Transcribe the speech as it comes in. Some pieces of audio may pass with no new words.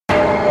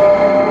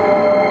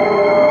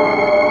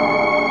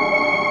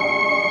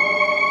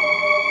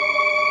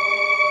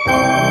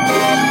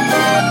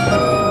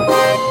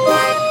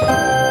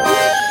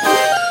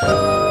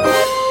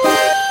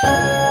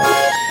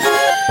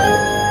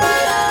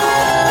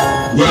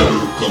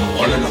Welcome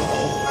one and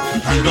all to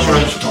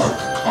Pandora's Dark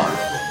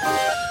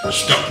Carnival.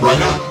 Step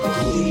right up,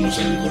 ghouls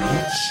and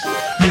ghoulettes,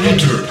 and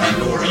enter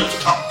Pandora's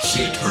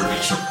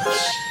topsy-turvy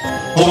circus.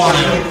 A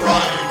wild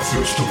ride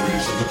through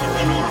stories of the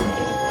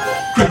paranormal,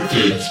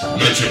 cryptids,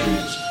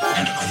 legends,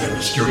 and other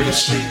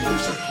mysterious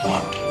things that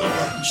haunt the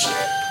landscape.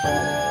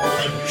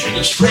 Admission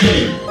is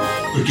free,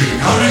 but getting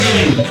out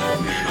again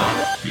may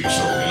not be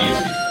so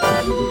easy.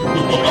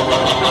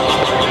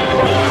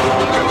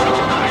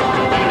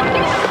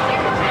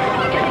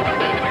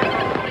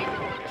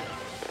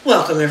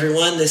 Welcome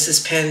everyone, this is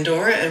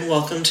Pandora and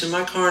welcome to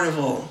my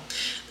carnival.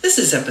 This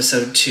is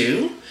episode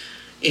 2.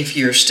 If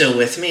you're still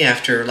with me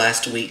after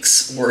last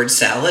week's word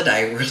salad,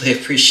 I really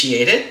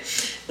appreciate it.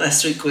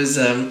 Last week was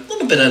a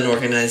little bit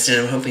unorganized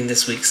and I'm hoping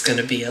this week's going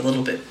to be a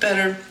little bit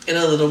better and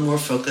a little more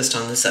focused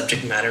on the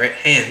subject matter at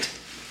hand.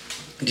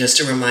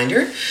 Just a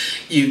reminder,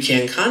 you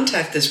can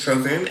contact this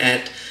program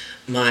at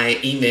my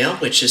email,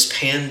 which is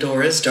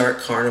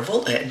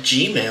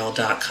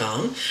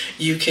pandorasdarkcarnival@gmail.com.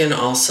 You can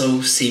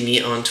also see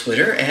me on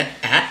Twitter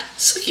at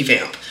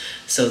SukiVamp.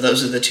 So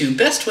those are the two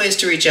best ways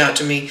to reach out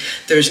to me.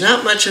 There's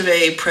not much of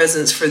a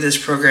presence for this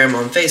program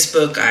on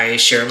Facebook. I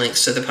share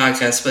links to the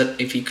podcast, but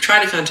if you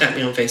try to contact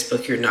me on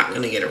Facebook, you're not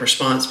going to get a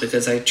response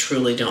because I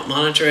truly don't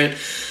monitor it.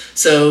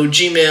 So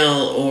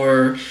Gmail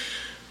or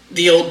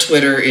the old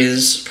Twitter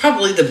is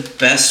probably the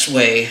best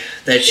way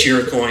that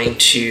you're going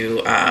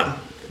to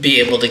be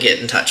able to get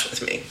in touch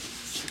with me.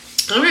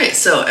 All right,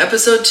 so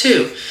episode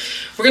 2.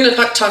 We're going to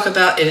talk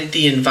about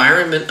the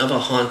environment of a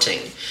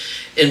haunting.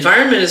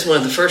 Environment is one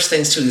of the first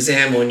things to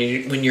examine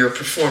when you're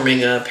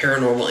performing a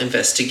paranormal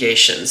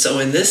investigation. So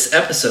in this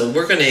episode,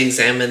 we're going to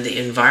examine the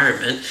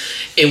environment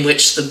in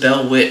which the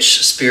Bell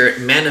Witch spirit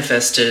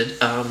manifested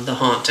the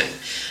haunting.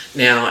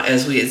 Now,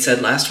 as we had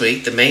said last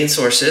week, the main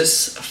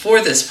sources for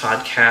this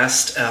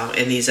podcast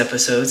in these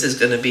episodes is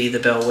going to be The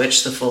Bell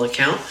Witch, the full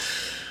account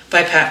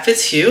by Pat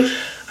Fitzhugh.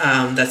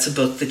 That's a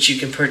book that you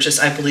can purchase,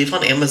 I believe,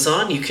 on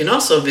Amazon. You can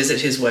also visit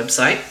his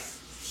website,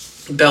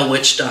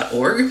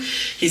 bellwitch.org.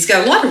 He's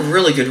got a lot of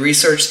really good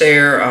research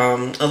there,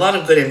 a lot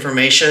of good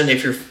information.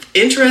 If you're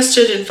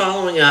interested in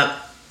following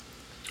up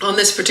on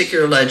this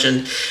particular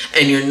legend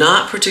and you're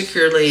not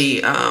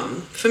particularly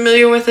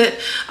familiar with it,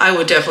 I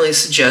would definitely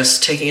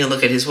suggest taking a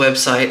look at his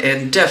website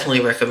and definitely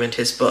recommend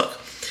his book.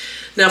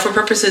 Now, for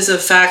purposes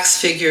of facts,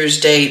 figures,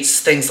 dates,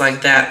 things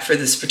like that for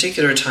this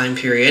particular time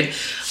period,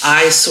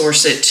 I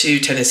source it to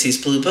Tennessee's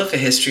Blue Book, A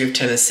History of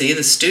Tennessee,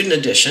 the student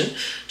edition,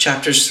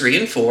 chapters 3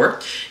 and 4.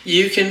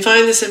 You can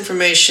find this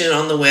information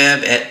on the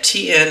web at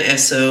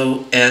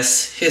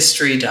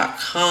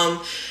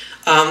tnsoshistory.com.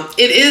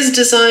 It is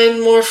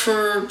designed more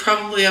for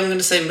probably, I'm going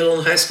to say, middle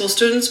and high school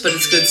students, but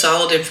it's good,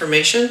 solid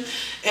information.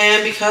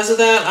 And because of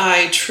that,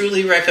 I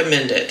truly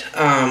recommend it.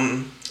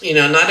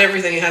 Not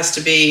everything has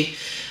to be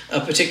a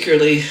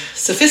particularly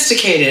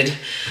sophisticated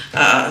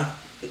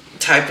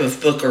type of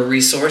book or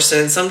resource,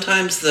 and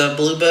sometimes the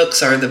blue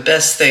books are the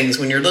best things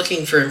when you're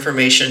looking for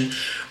information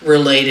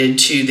related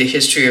to the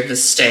history of the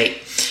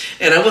state.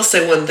 And I will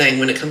say one thing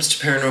when it comes to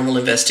paranormal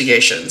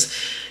investigations.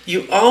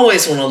 You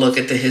always want to look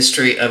at the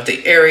history of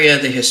the area,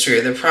 the history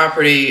of the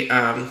property,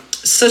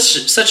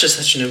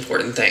 such an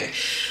important thing.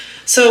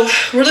 So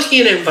we're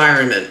looking at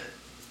environment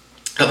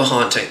of a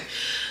haunting.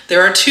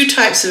 There are 2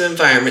 types of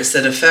environments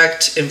that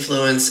affect,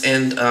 influence,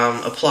 and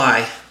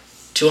apply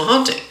to a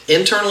haunting.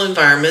 Internal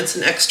environments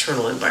and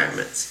external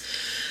environments.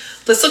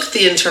 Let's look at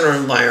the internal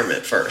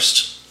environment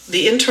first.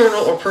 The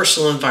internal or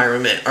personal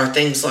environment are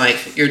things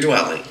like your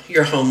dwelling,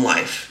 your home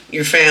life,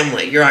 your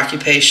family, your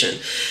occupation,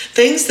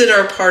 things that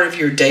are part of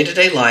your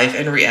day-to-day life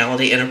and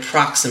reality in an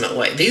approximate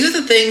way. These are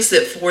the things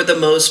that, for the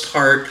most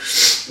part,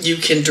 you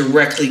can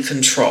directly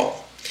control.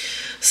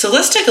 So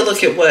let's take a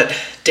look at what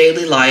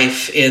daily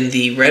life in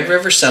the Red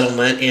River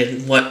settlement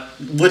in what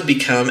would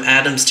become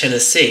Adams,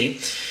 Tennessee,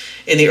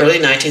 in the early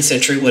 19th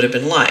century would have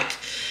been like.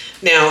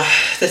 Now,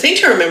 the thing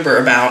to remember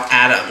about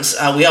Adams,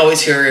 we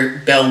always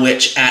hear Bell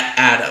Witch at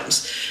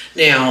Adams.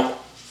 Now,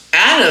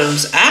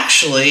 Adams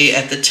actually,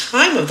 at the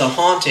time of the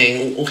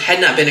haunting, had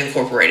not been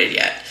incorporated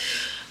yet.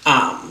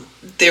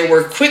 There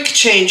were quick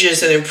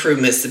changes and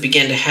improvements that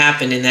began to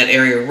happen in that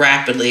area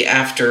rapidly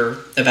after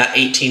about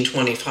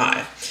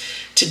 1825.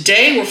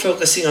 Today, we're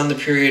focusing on the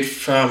period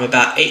from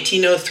about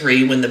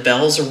 1803, when the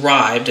Bells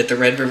arrived at the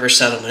Red River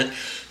settlement,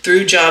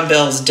 through John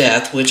Bell's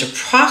death, which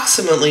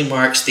approximately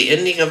marks the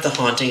ending of the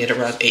haunting at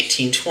around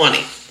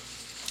 1820.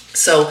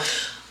 So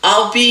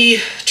I'll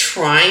be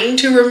trying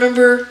to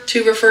remember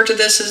to refer to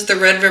this as the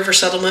Red River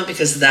settlement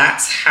because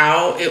that's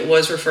how it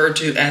was referred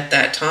to at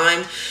that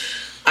time.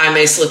 I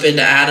may slip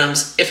into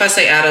Adams. If I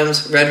say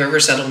Adams, Red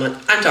River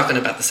settlement, I'm talking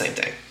about the same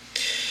thing.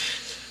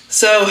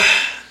 So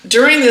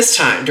during this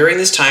time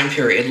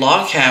period,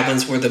 log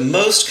cabins were the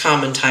most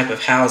common type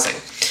of housing.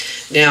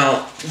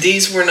 Now,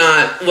 these were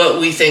not what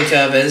we think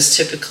of as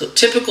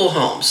typical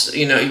homes,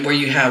 where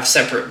you have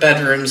separate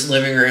bedrooms,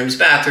 living rooms,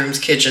 bathrooms,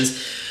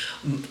 kitchens.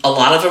 A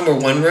lot of them were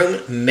 1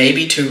 room,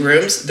 maybe 2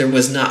 rooms. There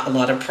was not a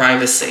lot of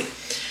privacy.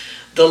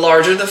 The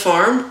larger the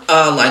farm,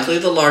 likely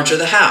the larger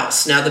the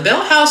house. Now, the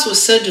Bell house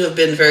was said to have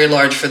been very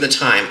large for the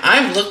time.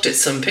 I've looked at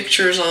some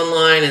pictures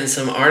online and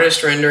some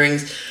artist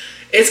renderings.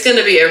 It's going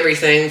to be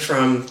everything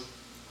from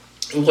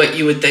what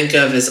you would think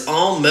of as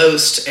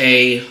almost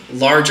a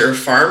larger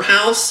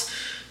farmhouse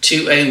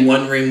to a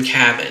one-room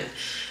cabin.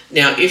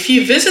 Now, if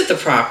you visit the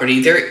property,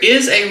 there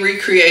is a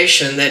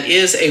recreation that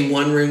is a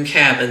one-room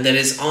cabin that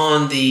is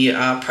on the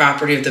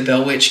property of the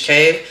Bell Witch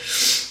Cave.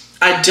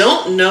 I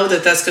don't know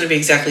that that's going to be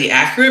exactly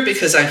accurate,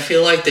 because I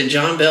feel like that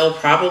John Bell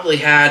probably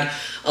had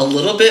a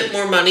little bit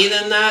more money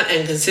than that,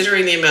 and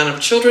considering the amount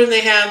of children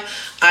they have,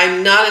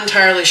 I'm not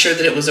entirely sure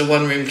that it was a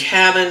one-room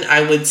cabin.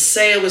 I would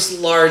say it was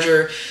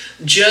larger,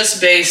 just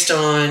based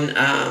on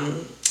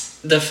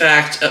the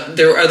fact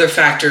there were other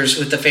factors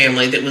with the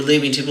family that would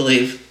lead me to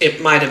believe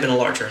it might have been a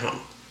larger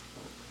home.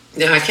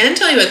 Now, I can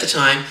tell you at the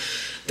time,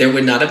 there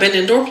would not have been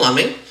indoor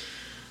plumbing.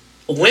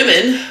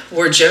 Women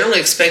were generally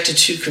expected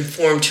to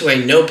conform to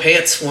a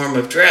no-pants form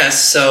of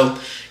dress, so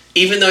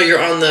even though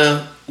you're on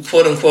the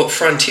quote-unquote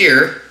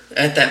frontier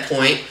at that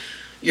point,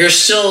 you're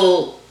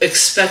still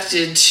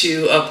expected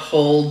to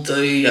uphold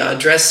the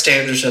dress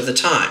standards of the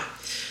time.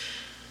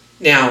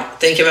 Now,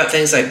 think about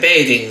things like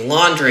bathing,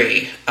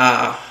 laundry,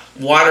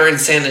 water and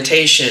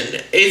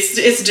sanitation.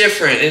 It's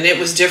different, and it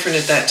was different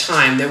at that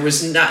time.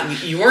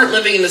 You weren't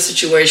living in a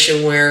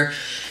situation where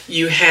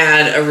you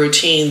had a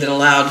routine that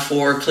allowed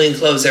for clean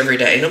clothes every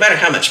day, no matter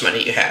how much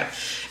money you had.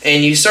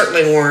 And you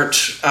certainly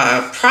weren't,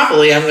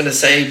 probably, I'm going to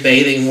say,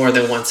 bathing more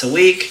than once a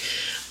week.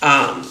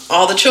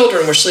 All the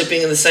children were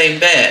sleeping in the same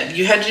bed.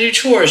 You had to do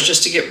chores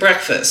just to get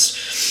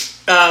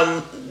breakfast.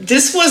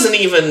 This wasn't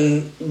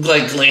even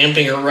like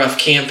glamping or rough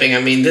camping.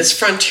 I mean, this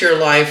frontier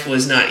life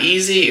was not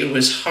easy. It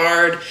was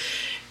hard.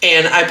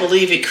 And I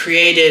believe it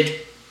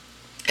created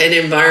an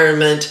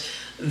environment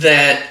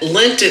that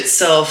lent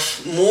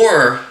itself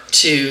more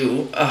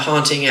to a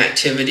haunting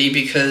activity,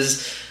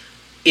 because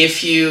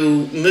if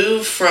you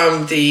move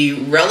from the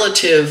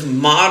relative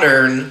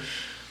modern,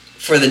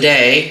 for the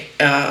day,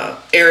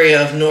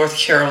 area of North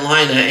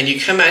Carolina, and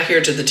you come out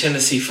here to the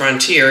Tennessee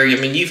frontier, I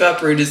mean, you've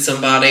uprooted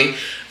somebody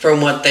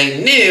from what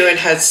they knew and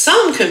had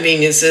some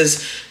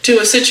conveniences to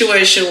a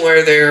situation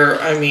where they're,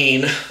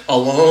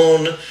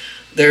 alone.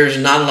 There's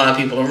not a lot of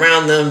people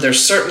around them. There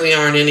certainly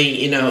aren't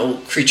any,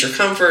 creature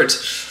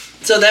comforts.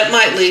 So that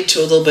might lead to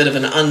a little bit of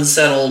an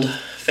unsettled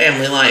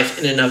family life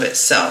in and of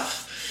itself.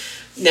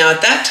 Now,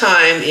 at that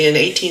time in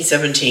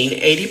 1817,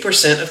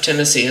 80% of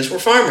Tennesseans were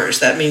farmers.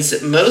 That means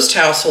that most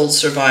households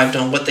survived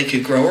on what they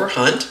could grow or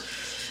hunt.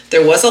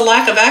 There was a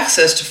lack of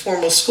access to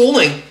formal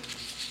schooling.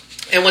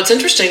 And what's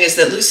interesting is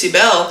that Lucy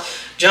Bell,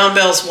 John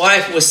Bell's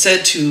wife, was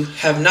said to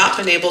have not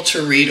been able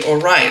to read or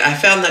write. I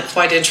found that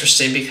quite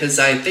interesting, because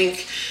I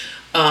think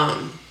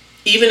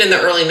even in the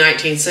early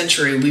 19th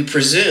century, we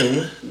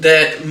presume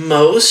that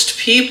most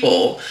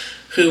people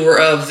who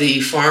were of the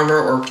farmer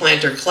or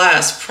planter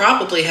class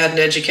probably had an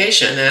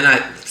education, and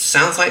it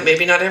sounds like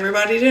maybe not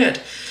everybody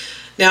did.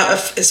 Now,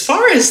 as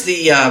far as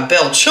the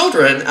Bell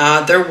children,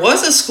 there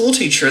was a school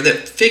teacher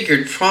that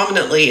figured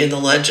prominently in the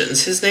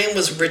legends. His name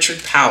was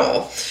Richard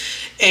Powell,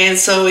 and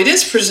so it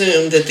is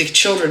presumed that the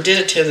children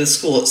did attend the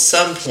school at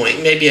some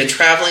point, maybe a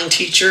traveling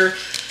teacher.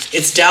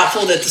 It's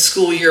doubtful that the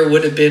school year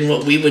would have been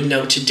what we would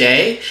know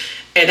today.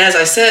 And as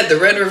I said, the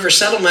Red River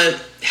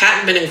settlement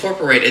hadn't been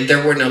incorporated.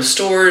 There were no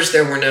stores,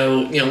 there were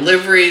no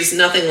liveries,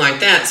 nothing like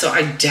that. So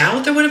I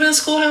doubt there would have been a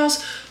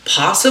schoolhouse,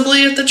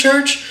 possibly at the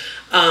church.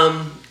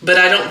 But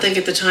I don't think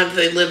at the time that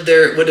they lived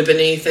there it would have been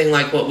anything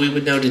like what we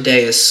would know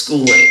today as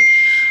schooling.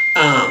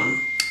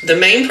 The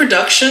main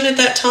production at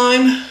that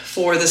time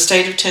for the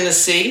state of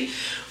Tennessee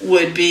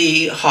would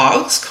be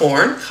hogs,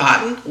 corn,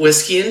 cotton,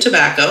 whiskey, and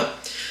tobacco.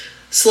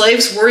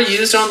 Slaves were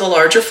used on the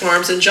larger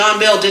farms, and John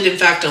Bell did in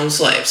fact own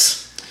slaves.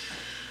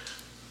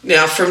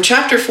 Now, from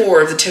Chapter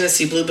 4 of the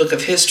Tennessee Blue Book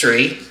of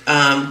History,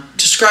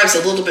 describes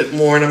a little bit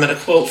more, and I'm going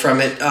to quote from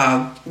it,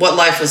 what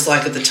life was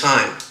like at the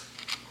time.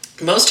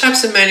 Most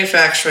types of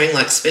manufacturing,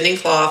 like spinning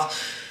cloth,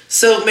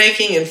 soap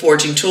making, and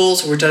forging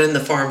tools, were done in the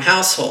farm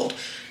household.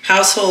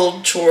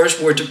 Household chores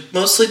were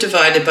mostly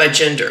divided by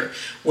gender.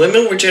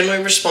 Women were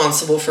generally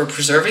responsible for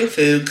preserving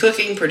food,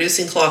 cooking,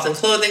 producing cloth and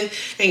clothing,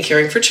 and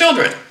caring for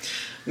children.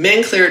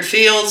 Men cleared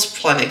fields,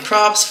 planted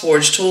crops,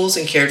 forged tools,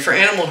 and cared for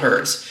animal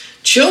herds.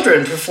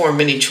 Children performed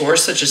many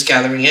chores such as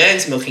gathering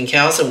eggs, milking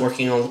cows, and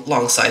working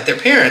alongside their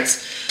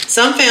parents.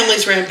 Some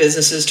families ran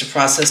businesses to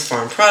process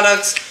farm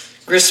products.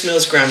 Grist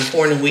mills ground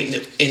corn and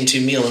wheat into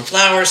meal and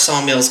flour.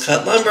 Sawmills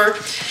cut lumber.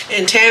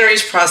 And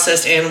tanneries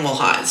processed animal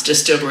hides.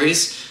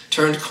 Distilleries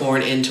turned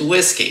corn into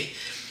whiskey.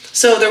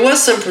 So there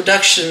was some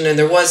production and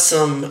there was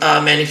some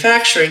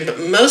manufacturing, but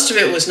most of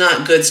it was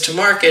not goods to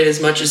market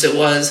as much as it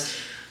was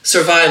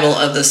survival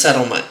of the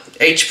settlement.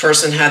 Each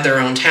person had their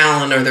own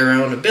talent or their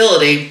own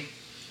ability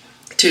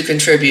to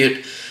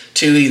contribute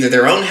to either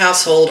their own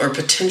household or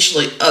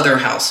potentially other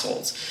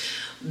households.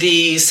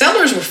 The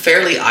settlers were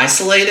fairly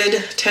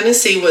isolated.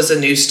 Tennessee was a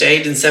new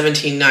state in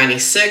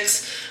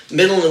 1796.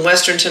 Middle and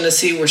western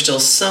Tennessee were still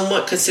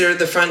somewhat considered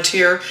the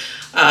frontier.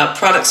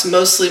 Products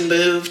mostly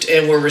moved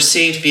and were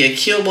received via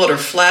keelboat or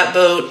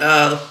flatboat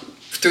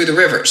through the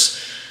rivers.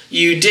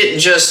 You didn't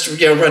just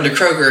run to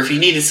Kroger if you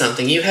needed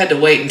something. You had to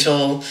wait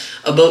until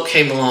a boat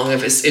came along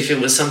if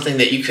it was something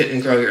that you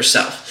couldn't grow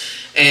yourself.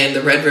 And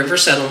the Red River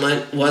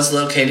settlement was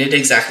located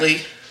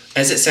exactly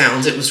as it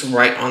sounds. It was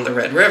right on the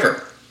Red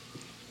River.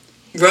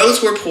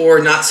 Roads were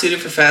poor, not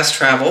suited for fast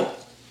travel.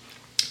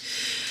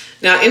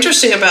 Now,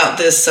 interesting about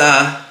this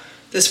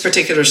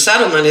particular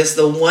settlement is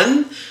the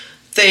one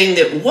thing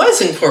that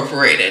was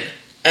incorporated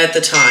at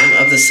the time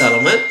of the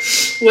settlement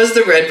was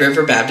the Red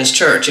River Baptist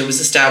Church. It was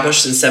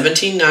established in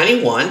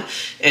 1791,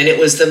 and it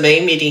was the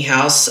main meeting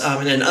house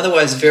in an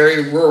otherwise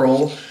very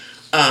rural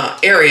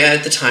area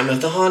at the time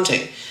of the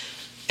haunting.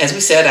 As we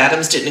said,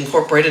 Adams didn't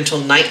incorporate until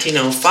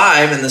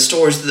 1905, and the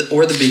stores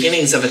or the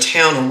beginnings of a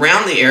town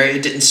around the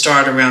area didn't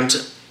start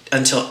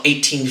until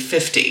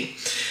 1850.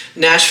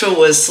 Nashville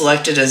was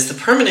selected as the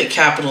permanent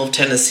capital of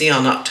Tennessee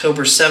on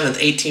October 7th,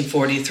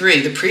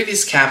 1843, the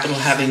previous capital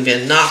having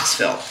been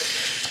Knoxville.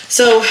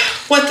 So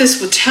what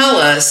this would tell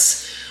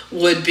us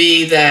would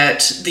be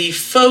that the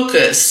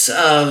focus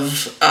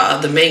of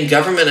the main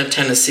government of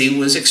Tennessee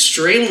was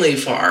extremely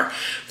far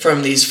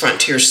from these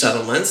frontier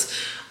settlements.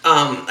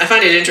 I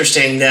find it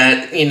interesting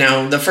that,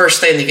 the first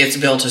thing that gets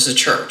built is a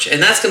church.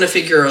 And that's going to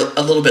figure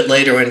a little bit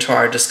later into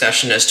our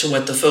discussion as to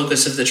what the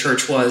focus of the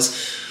church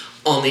was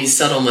on these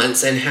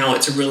settlements and how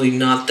it's really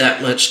not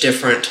that much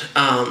different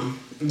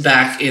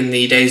back in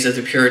the days of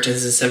the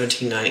Puritans in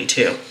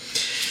 1792.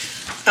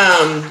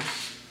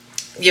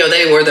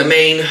 They were the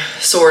main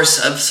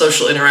source of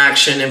social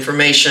interaction,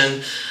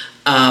 information,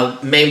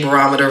 main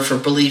barometer for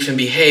belief and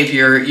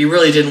behavior. You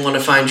really didn't want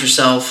to find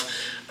yourself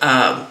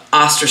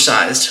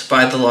ostracized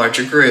by the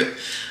larger group.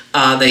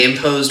 They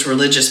imposed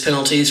religious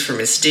penalties for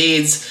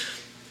misdeeds.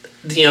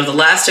 The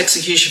last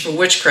execution for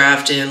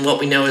witchcraft in what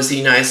we know as the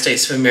United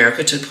States of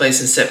America took place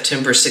in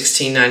September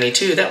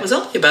 1692. That was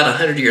only about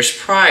 100 years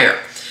prior.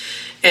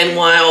 And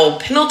while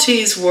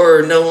penalties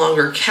were no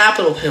longer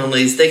capital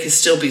penalties, they could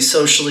still be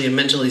socially and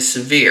mentally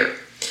severe.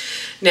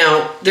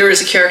 Now, there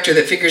is a character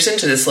that figures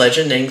into this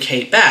legend named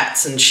Kate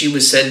Batts, and she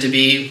was said to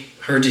be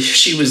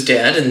she was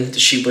dead and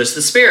she was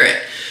the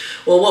spirit.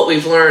 Well, what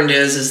we've learned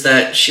is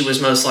that she was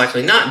most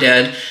likely not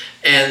dead,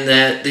 and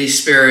that the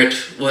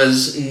spirit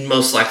was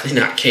most likely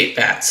not Kate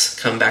Batts,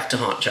 come back to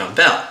haunt John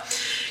Bell.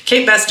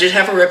 Kate Batts did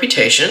have a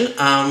reputation.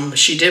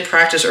 She did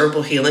practice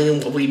herbal healing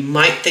and what we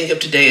might think of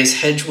today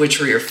as hedge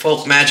witchery or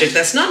folk magic.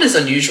 That's not as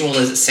unusual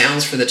as it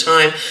sounds for the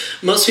time.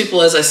 Most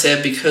people, as I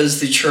said, because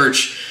the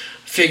church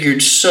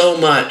figured so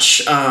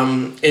much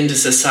into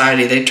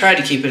society, they tried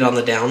to keep it on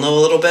the down low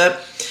a little bit.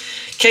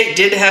 Kate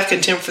did have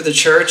contempt for the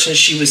church, and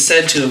she was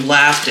said to have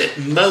laughed at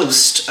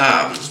most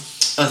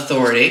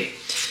authority.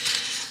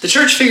 The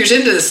church figures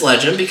into this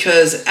legend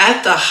because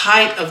at the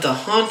height of the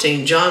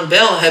haunting, John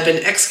Bell had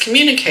been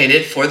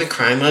excommunicated for the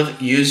crime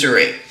of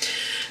usury.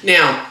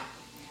 Now,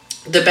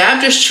 the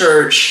Baptist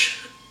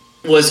church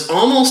was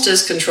almost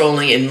as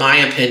controlling, in my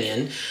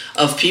opinion,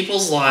 of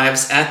people's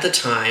lives at the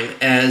time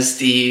as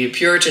the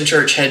Puritan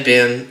church had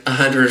been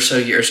 100 or so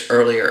years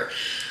earlier.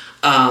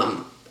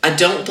 I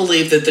don't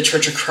believe that the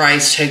Church of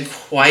Christ had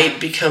quite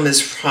become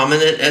as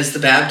prominent as the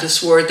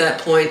Baptists were at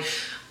that point.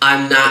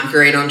 I'm not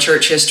great on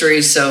church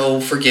history, so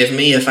forgive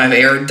me if I've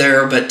erred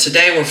there, but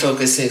today we're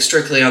focusing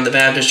strictly on the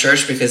Baptist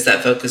church because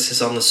that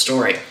focuses on the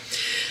story.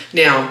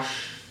 Now,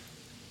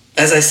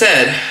 as I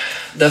said,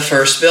 the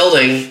first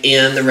building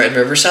in the Red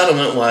River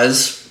settlement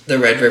was the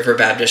Red River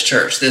Baptist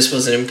Church. This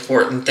was an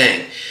important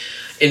thing.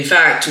 In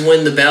fact,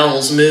 when the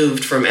Bells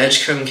moved from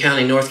Edgecombe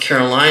County, North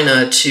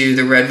Carolina to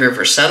the Red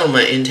River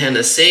settlement in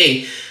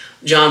Tennessee,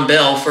 John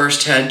Bell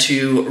first had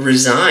to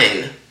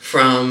resign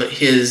from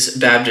his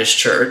Baptist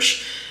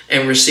church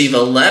and receive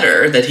a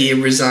letter that he had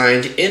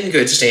resigned in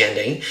good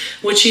standing,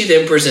 which he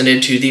then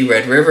presented to the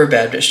Red River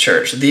Baptist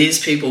Church.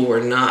 These people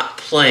were not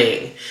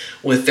playing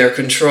with their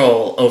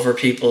control over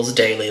people's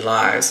daily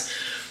lives.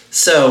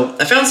 So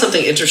I found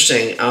something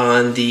interesting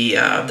on the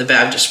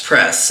Baptist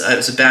Press.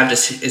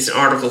 It's an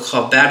article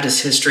called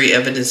Baptist History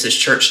Evidences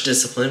Church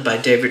Discipline by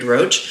David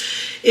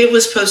Roach. It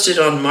was posted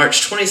on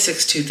March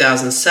 26,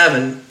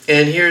 2007,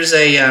 and here's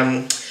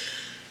an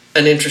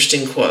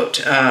interesting quote.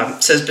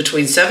 It says,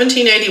 between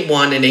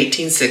 1781 and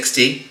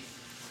 1860,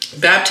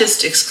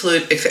 Baptists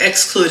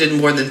excluded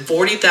more than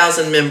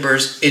 40,000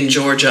 members in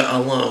Georgia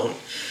alone.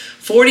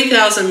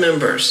 40,000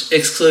 members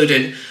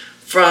excluded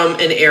from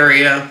an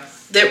area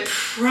that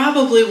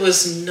probably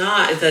was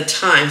not at that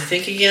time.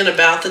 Think again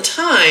about the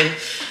time.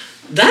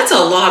 That's a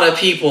lot of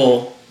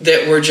people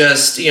that were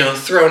just,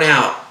 thrown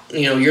out.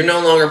 You're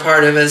no longer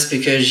part of us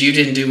because you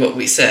didn't do what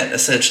we said,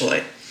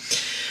 essentially.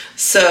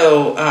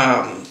 So,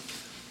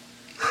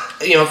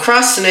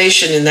 across the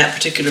nation in that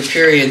particular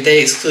period,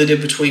 they excluded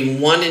between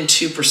 1% and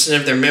 2%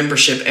 of their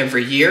membership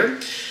every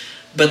year.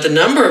 But the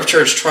number of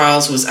church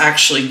trials was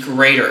actually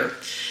greater.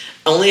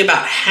 Only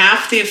about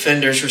half the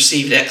offenders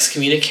received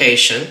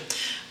excommunication.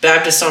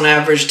 Baptists on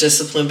average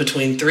disciplined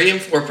between 3% and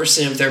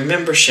 4% of their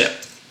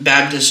membership.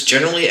 Baptists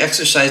generally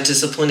exercise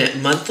discipline at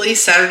monthly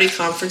Saturday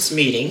conference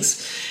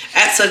meetings.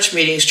 At such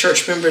meetings,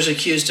 church members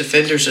accused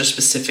offenders of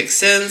specific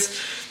sins.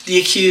 The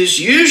accused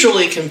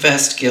usually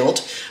confessed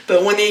guilt,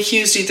 but when the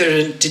accused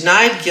either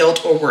denied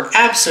guilt or were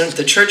absent,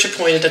 the church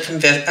appointed a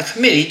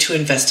committee to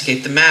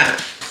investigate the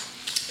matter.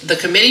 The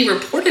committee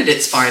reported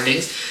its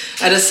findings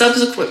at a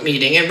subsequent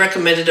meeting and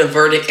recommended a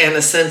verdict and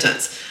a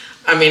sentence.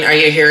 I mean, are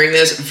you hearing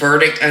this?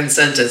 Verdict and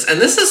sentence. And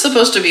this is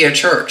supposed to be a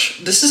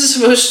church. This is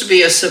supposed to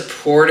be a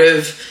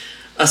supportive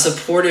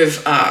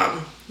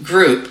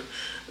group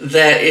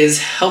that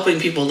is helping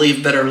people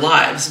lead better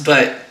lives.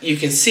 But you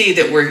can see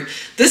that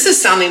this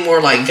is sounding more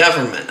like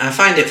government. I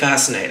find it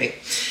fascinating.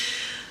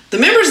 The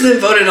members then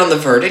voted on the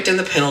verdict and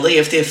the penalty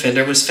if the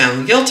offender was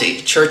found guilty.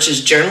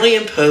 Churches generally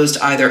imposed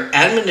either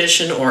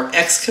admonition or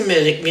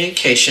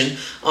excommunication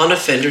on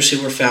offenders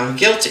who were found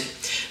guilty.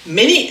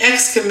 Many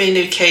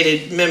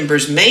excommunicated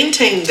members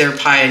maintained their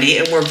piety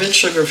and were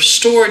eventually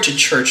restored to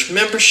church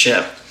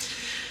membership.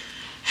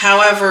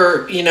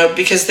 However,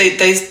 because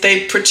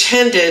they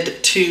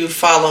pretended to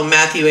follow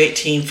Matthew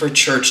 18 for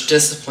church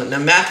discipline. Now,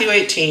 Matthew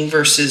 18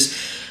 verses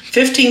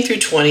 15 through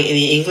 20 in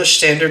the English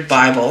Standard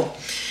Bible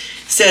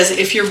says,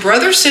 "If your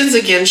brother sins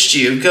against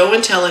you, go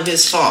and tell him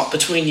his fault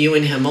between you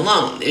and him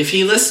alone. If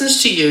he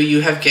listens to you,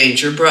 you have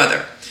gained your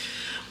brother.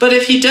 But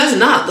if he does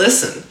not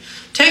listen,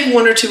 take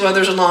one or two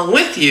others along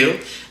with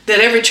you,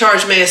 that every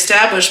charge may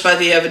establish by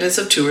the evidence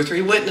of 2 or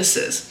 3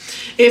 witnesses.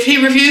 If he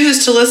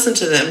refuses to listen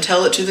to them,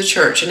 tell it to the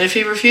church. And if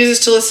he refuses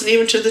to listen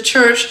even to the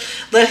church,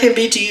 let him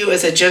be to you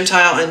as a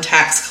Gentile and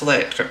tax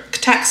collector.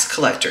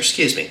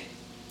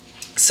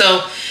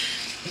 So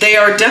they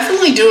are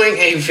definitely doing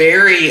a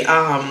very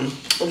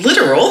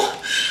literal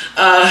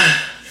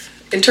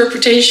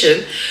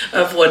interpretation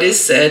of what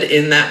is said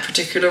in that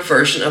particular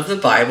version of the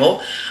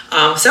Bible.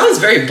 Sounds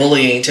very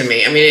bullying to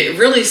me. I mean, it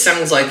really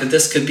sounds like that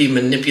this could be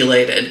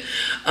manipulated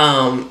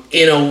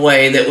in a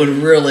way that would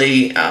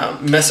really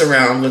mess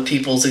around with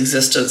people's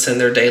existence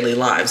and their daily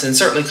lives, and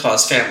certainly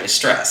cause family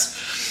stress.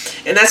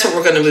 And that's what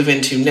we're going to move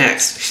into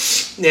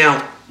next.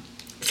 Now,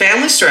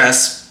 family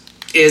stress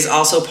is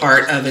also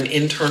part of an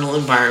internal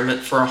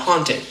environment for a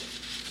haunting.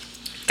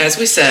 As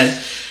we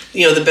said,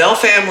 the Bell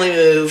family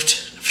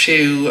moved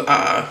to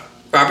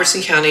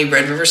Robertson County,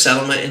 Red River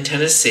Settlement in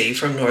Tennessee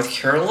from North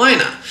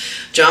Carolina.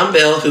 John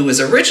Bell, who was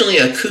originally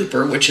a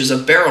cooper, which is a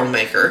barrel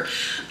maker,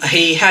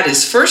 he had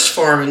his first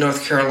farm in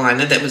North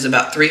Carolina that was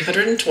about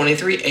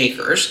 323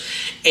 acres,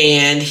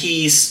 and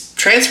he's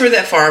transferred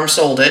that farm,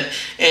 sold it,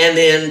 and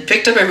then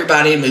picked up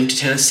everybody and moved to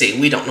Tennessee.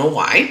 We don't know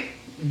why.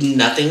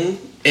 Nothing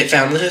it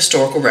found in the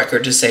historical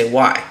record to say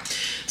why.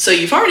 So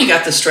you've already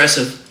got the stress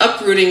of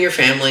uprooting your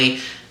family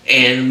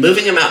and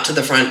moving them out to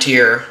the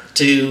frontier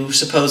to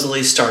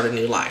supposedly start a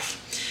new life.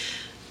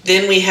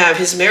 Then we have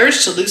his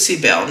marriage to Lucy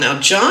Bell. Now,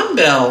 John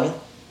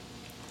Bell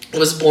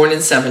was born in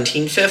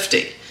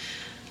 1750.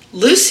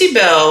 Lucy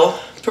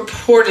Bell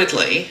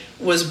purportedly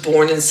was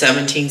born in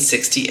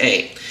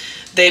 1768.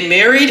 They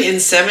married in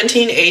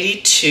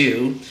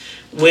 1782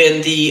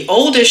 when the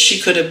oldest she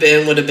could have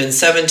been would have been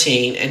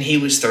 17 and he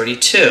was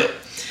 32.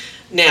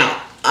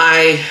 Now,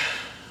 I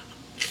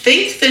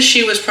think that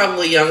she was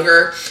probably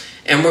younger,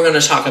 and we're going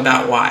to talk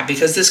about why,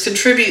 because this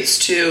contributes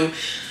to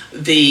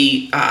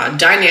the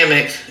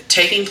dynamic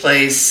taking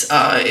place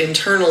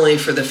internally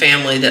for the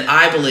family that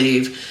I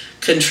believe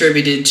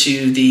contributed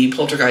to the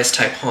poltergeist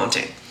type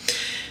haunting.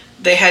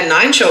 They had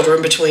 9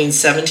 children between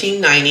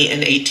 1790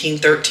 and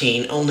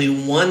 1813. Only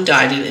one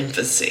died in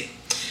infancy.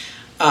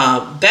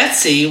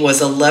 Betsy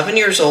was 11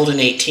 years old in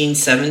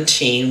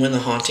 1817 when the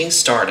haunting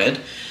started.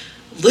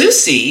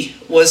 Lucy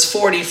was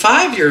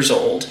 45 years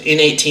old in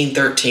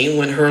 1813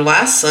 when her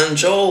last son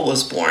Joel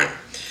was born.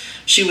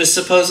 She was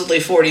supposedly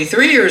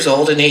 43 years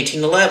old in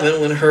 1811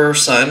 when her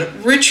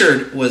son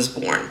Richard was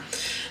born.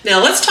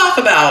 Now let's talk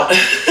about,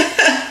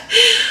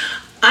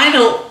 I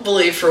don't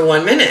believe for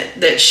 1 minute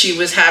that she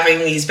was having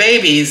these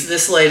babies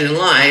this late in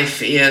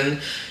life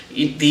in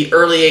the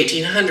early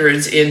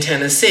 1800s in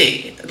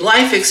Tennessee.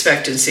 Life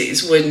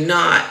expectancies would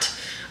not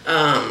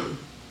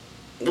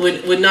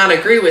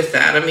agree with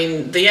that. I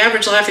mean, the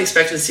average life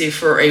expectancy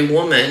for a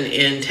woman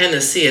in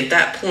Tennessee at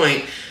that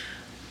point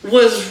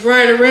was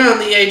right around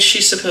the age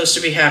she's supposed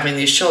to be having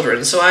these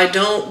children. So I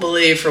don't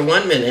believe for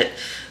 1 minute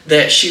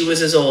that she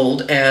was as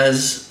old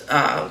as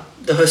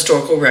the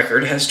historical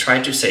record has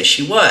tried to say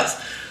she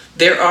was.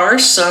 There are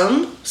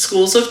some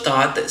schools of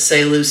thought that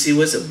say Lucy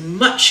was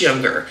much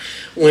younger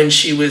when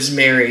she was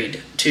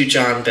married to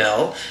John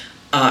Bell.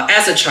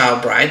 As a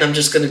child bride, I'm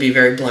just going to be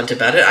very blunt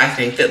about it. I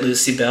think that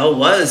Lucy Bell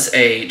was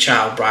a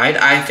child bride.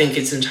 I think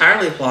it's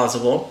entirely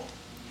plausible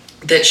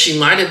that she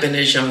might have been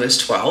as young as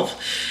 12,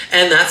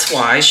 and that's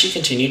why she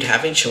continued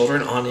having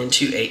children on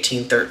into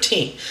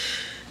 1813.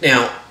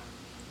 Now,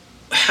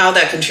 how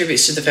that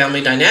contributes to the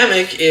family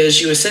dynamic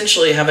is you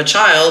essentially have a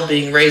child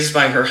being raised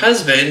by her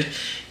husband,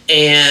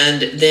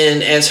 and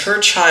then as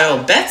her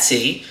child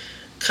Betsy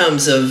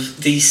comes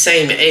of the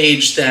same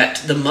age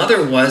that the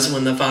mother was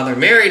when the father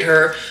married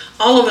her,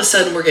 all of a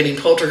sudden we're getting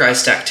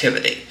poltergeist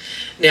activity.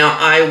 Now,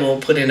 I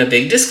will put in a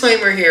big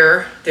disclaimer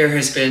here. There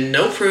has been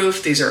no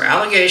proof. These are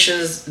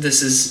allegations.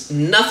 This is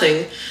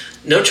nothing.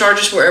 No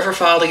charges were ever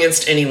filed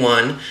against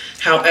anyone.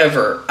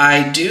 However,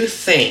 I do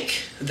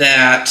think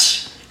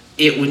that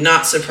it would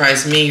not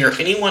surprise me or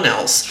anyone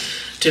else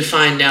to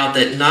find out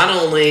that not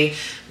only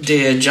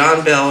did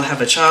John Bell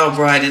have a child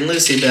bride in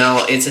Lucy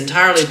Bell, it's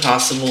entirely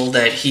possible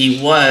that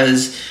he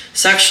was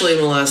sexually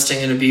molesting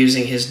and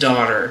abusing his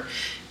daughter.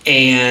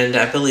 And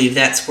I believe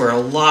that's where a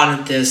lot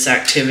of this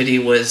activity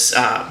was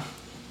I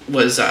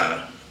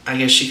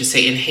guess you could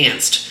say,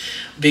 enhanced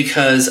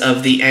because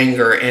of the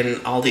anger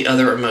and all the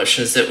other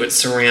emotions that would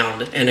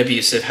surround an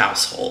abusive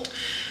household.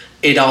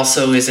 It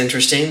also is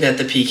interesting that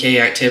the PK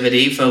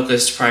activity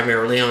focused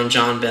primarily on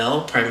John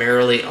Bell,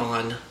 primarily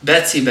on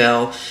Betsy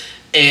Bell,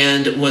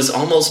 and was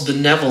almost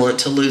benevolent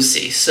to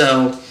Lucy.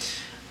 So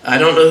I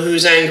don't know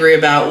who's angry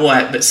about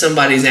what, but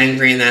somebody's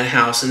angry in that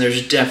house, and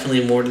there's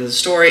definitely more to the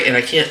story, and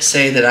I can't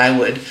say that I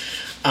would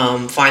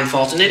find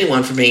fault in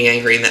anyone for being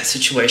angry in that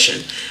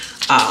situation.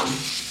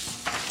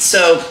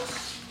 So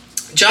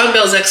John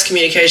Bell's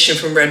excommunication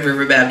from Red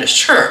River Baptist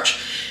Church,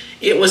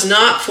 it was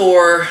not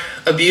for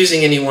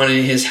abusing anyone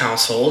in his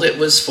household. It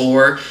was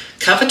for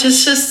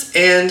covetousness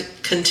and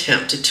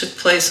contempt. It took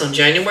place on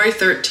January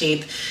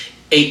 13th,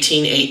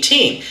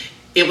 1818.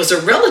 It was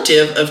a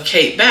relative of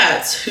Kate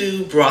Batts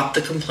who brought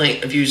the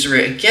complaint of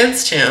usury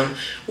against him,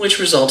 which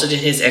resulted in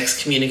his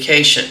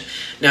excommunication.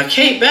 Now,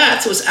 Kate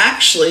Batts was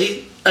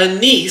actually a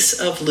niece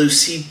of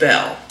Lucy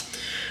Bell.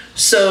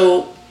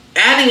 So,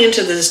 adding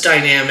into this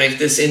dynamic,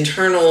 this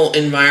internal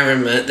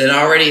environment that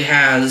already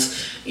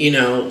has,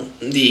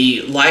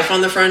 the life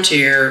on the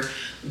frontier,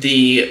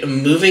 the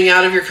moving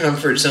out of your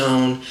comfort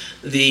zone,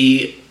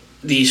 the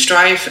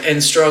strife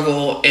and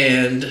struggle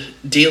and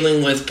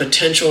dealing with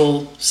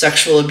potential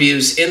sexual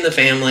abuse in the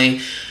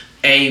family,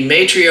 a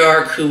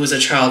matriarch who was a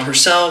child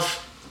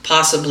herself,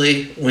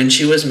 possibly when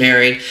she was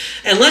married,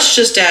 and let's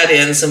just add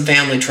in some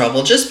family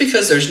trouble. Just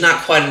because there's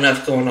not quite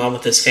enough going on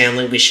with this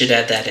family, we should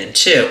add that in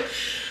too.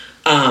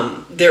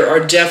 There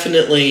are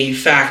definitely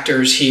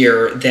factors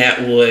here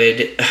that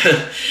would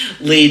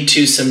lead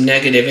to some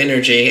negative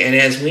energy, and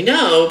as we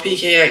know,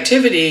 PK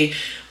activity,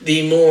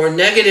 the more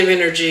negative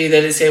energy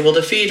that it's able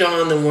to feed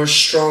on, the more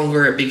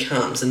stronger it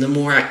becomes and the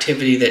more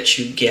activity that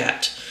you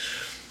get.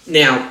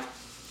 Now,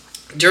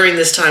 during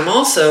this time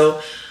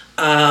also,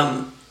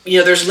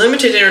 there's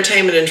limited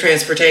entertainment and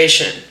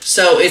transportation.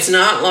 So it's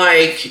not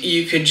like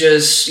you could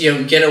just,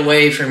 get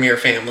away from your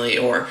family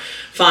or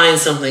find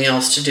something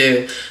else to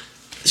do.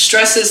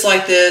 Stresses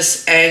like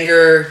this,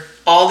 anger,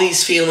 all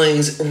these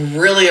feelings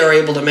really are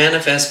able to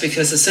manifest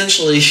because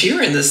essentially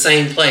you're in the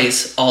same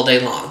place all day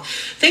long.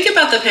 Think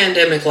about the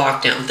pandemic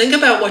lockdown. Think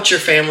about what your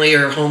family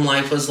or home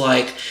life was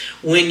like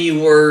when you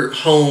were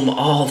home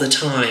all the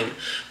time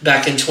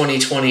back in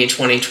 2020,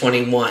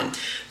 2021.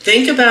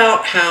 Think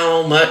about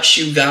how much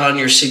you got on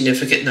your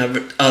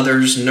significant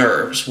other's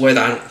nerves.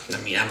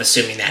 I'm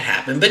assuming that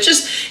happened, but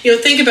just,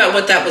 think about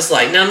what that was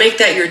like. Now make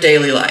that your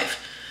daily life.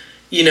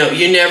 You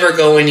never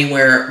go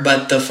anywhere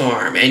but the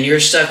farm, and you're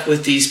stuck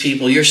with these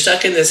people. You're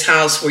stuck in this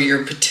house where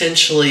you're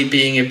potentially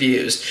being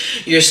abused.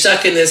 You're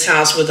stuck in this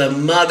house with a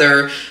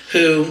mother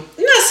who,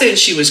 I'm not saying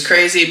she was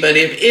crazy, but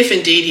if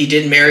indeed he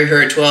did marry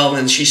her at 12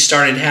 and she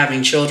started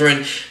having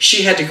children,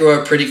 she had to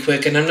grow up pretty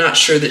quick, and I'm not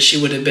sure that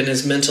she would have been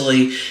as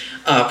mentally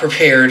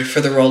prepared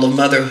for the role of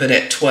motherhood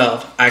at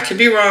 12. I could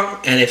be wrong,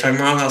 and if I'm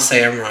wrong, I'll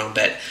say I'm wrong,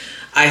 but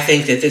I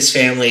think that this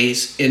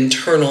family's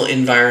internal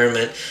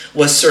environment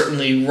was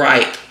certainly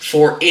ripe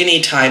for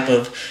any type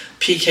of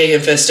PK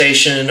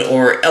infestation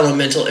or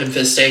elemental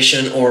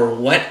infestation or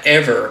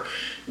whatever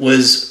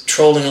was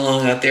trolling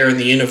along out there in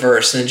the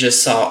universe and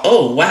just saw,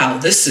 oh wow,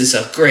 this is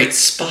a great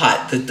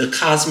spot. The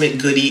cosmic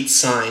good eat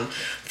sign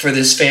for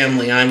this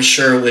family, I'm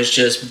sure, was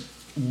just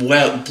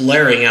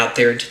blaring out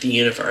there into the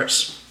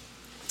universe.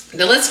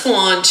 Now let's go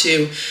on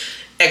to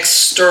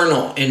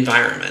external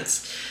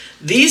environments.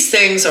 These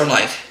things are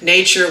like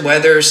nature,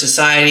 weather,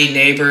 society,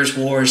 neighbors,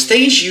 wars,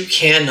 things you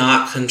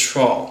cannot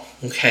control.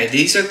 Okay,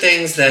 these are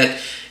things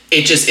that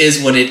it just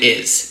is what it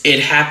is.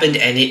 It happened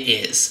and it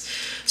is.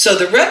 So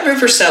the Red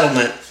River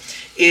settlement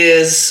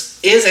is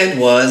and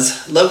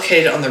was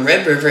located on the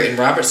Red River in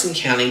Robertson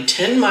County,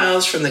 10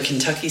 miles from the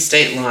Kentucky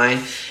state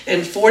line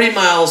and 40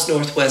 miles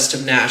northwest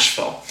of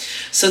Nashville.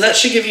 So that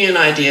should give you an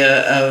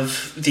idea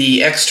of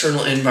the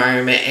external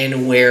environment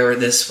and where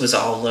this was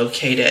all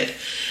located.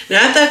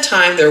 Now, at that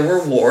time, there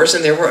were wars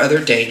and there were other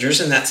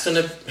dangers, and that's going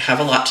to have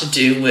a lot to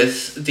do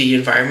with the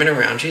environment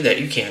around you that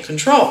you can't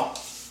control.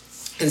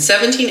 In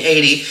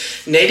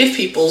 1780, Native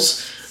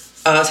peoples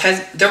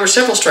there were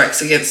several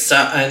strikes against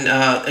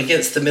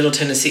the Middle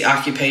Tennessee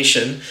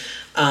occupation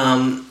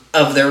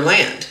of their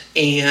land.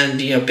 And,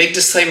 big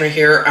disclaimer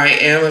here, I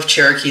am of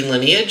Cherokee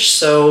lineage,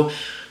 so,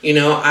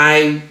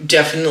 I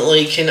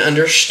definitely can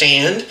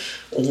understand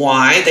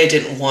why they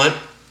didn't want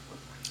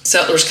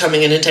settlers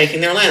coming in and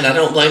taking their land. I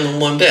don't blame them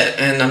one bit,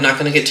 and I'm not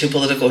going to get too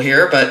political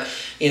here, but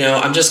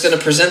I'm just going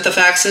to present the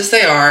facts as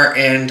they are,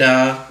 and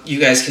you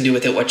guys can do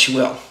with it what you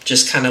will.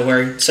 Just kind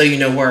of so you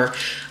know where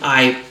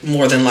I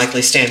more than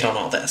likely stand on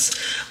all this.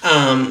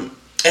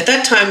 At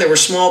that time, there were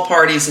small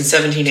parties in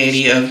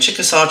 1780 of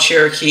Chickasaw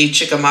Cherokee,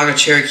 Chickamauga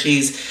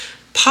Cherokees,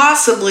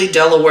 possibly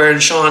Delaware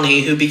and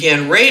Shawnee, who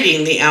began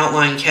raiding the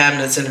outlying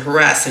cabinets and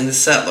harassing the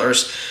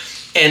settlers.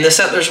 And the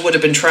settlers would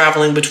have been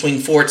traveling between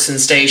forts and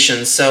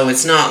stations, so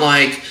it's not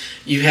like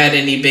you had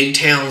any big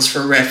towns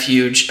for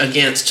refuge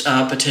against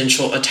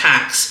potential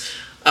attacks.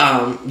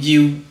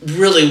 You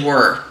really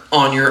were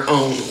on your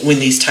own when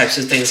these types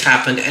of things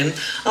happened, and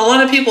a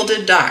lot of people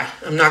did die.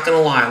 I'm not going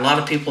to lie, a lot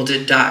of people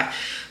did die.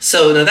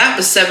 So now that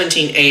was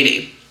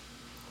 1780.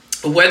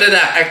 Whether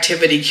that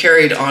activity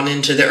carried on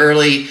into the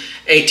early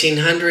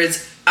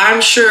 1800s,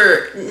 I'm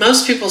sure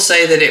most people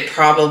say that it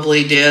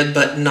probably did,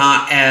 but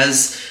not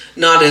as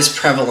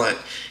prevalent.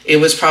 It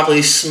was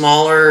probably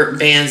smaller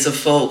bands of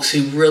folks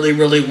who really,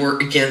 really were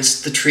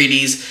against the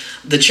treaties.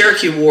 The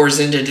Cherokee Wars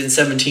ended in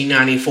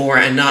 1794,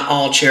 and not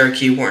all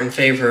Cherokee were in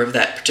favor of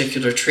that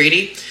particular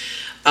treaty.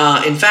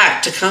 In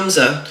fact,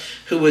 Tecumseh,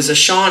 who was a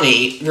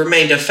Shawnee,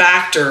 remained a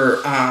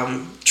factor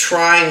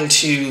trying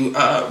to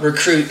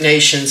recruit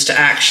nations to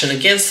action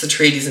against the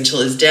treaties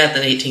until his death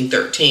in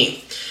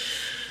 1813.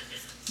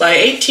 By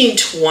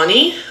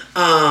 1820,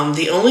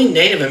 the only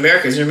Native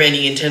Americans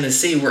remaining in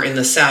Tennessee were in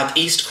the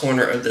southeast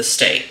corner of the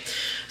state.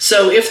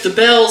 So if the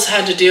Bells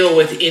had to deal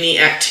with any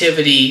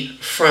activity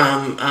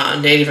from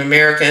Native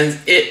Americans,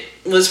 it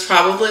was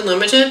probably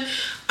limited.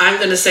 I'm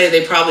going to say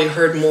they probably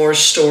heard more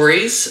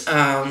stories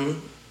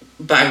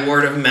by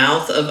word of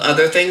mouth of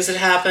other things that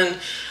happened.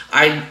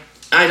 I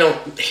don't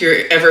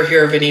ever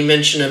hear of any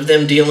mention of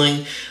them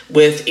dealing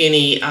with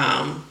any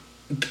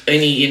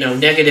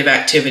negative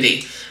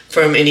activity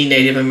from any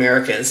Native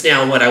Americans.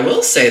 Now, what I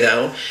will say,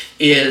 though,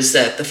 is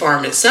that the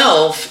farm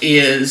itself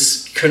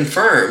is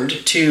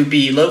confirmed to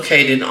be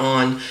located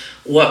on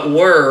what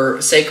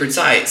were sacred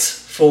sites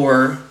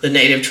for the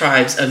Native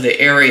tribes of the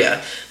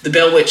area. The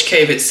Bell Witch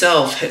Cave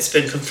itself has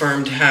been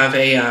confirmed to have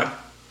a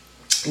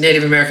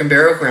Native American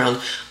burial ground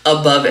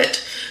above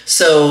it.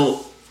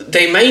 So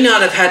they may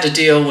not have had to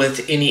deal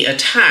with any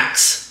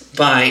attacks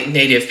by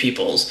Native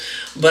peoples,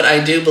 but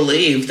I do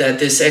believe that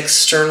this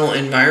external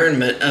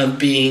environment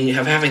of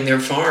having their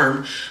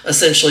farm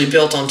essentially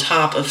built on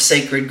top of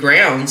sacred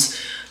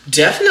grounds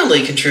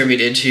definitely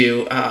contributed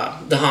to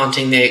the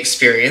haunting they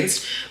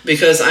experienced,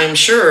 because I'm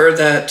sure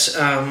that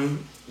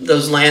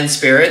those land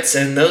spirits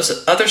and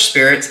those other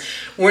spirits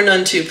were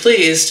none too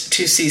pleased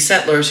to see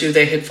settlers who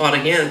they had fought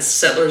against,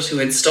 settlers who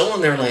had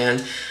stolen their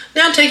land,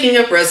 now taking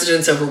up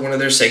residence over one of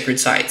their sacred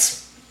sites.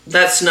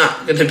 That's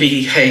not going to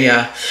be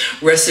a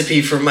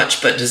recipe for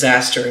much but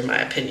disaster, in my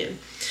opinion.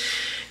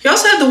 You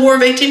also had the War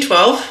of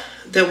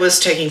 1812 that was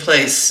taking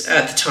place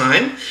at the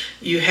time.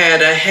 You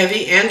had a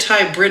heavy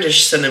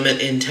anti-British sentiment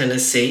in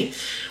Tennessee.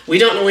 We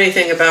don't know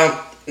anything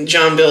about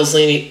John Bill's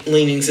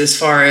leanings as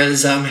far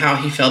as how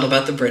he felt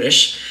about the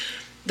British.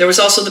 There was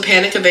also the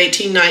Panic of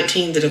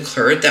 1819 that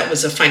occurred. That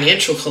was a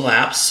financial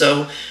collapse.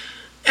 So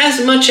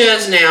as much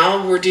as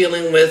now we're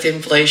dealing with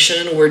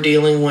inflation, we're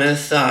dealing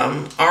with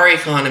our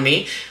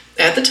economy,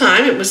 at the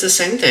time it was the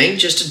same thing,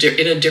 just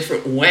in a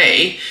different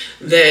way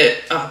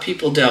that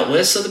people dealt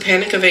with. So the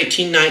Panic of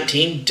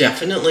 1819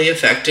 definitely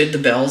affected the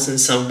Bells in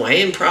some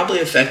way, and probably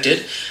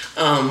affected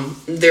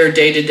their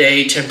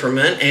day-to-day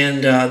temperament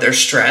and their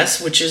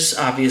stress, which is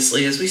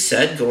obviously, as we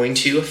said, going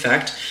to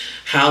affect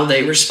how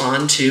they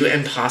respond to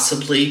and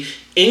possibly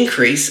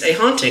increase a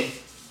haunting.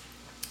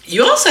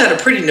 You also had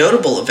a pretty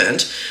notable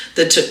event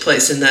that took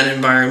place in that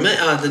environment.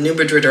 The New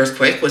Madrid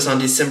earthquake was on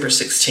December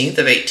 16th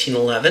of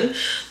 1811.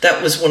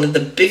 That was one of the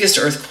biggest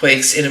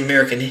earthquakes in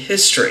American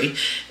history.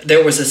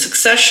 There was a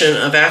succession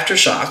of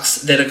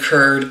aftershocks that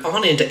occurred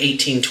on into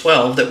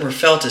 1812 that were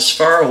felt as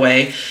far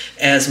away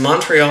as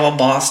Montreal,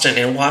 Boston,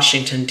 and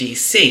Washington,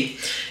 D.C.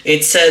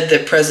 It's said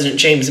that President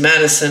James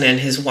Madison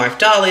and his wife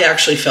Dolly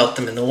actually felt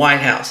them in the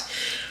White House.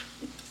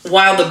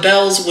 While the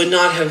Bells would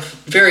not have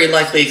very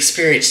likely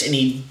experienced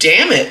any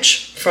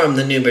damage from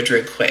the New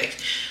Madrid quake,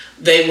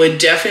 they would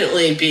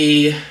definitely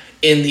be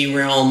in the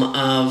realm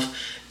of,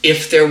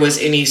 if there was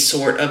any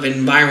sort of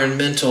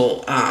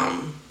environmental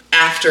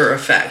after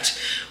effect,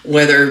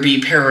 whether it be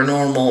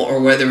paranormal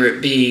or whether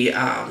it be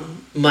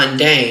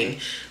mundane,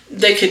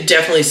 they could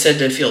definitely said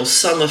to feel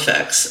some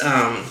effects.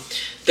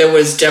 There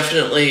was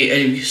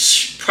definitely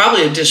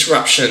probably a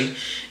disruption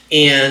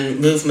in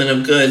movement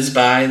of goods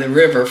by the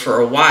river for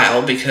a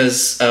while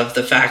because of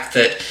the fact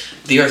that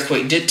the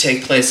earthquake did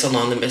take place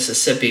along the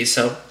Mississippi.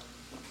 So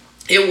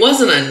it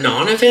wasn't a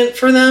non-event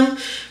for them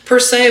per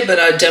se, but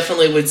I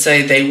definitely would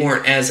say they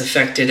weren't as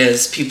affected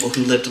as people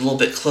who lived a little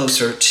bit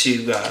closer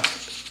to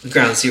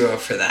ground zero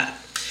for that.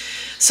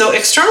 So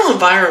external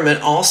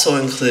environment also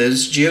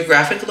includes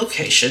geographic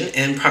location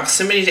and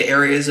proximity to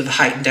areas of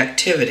heightened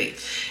activity.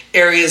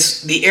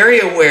 The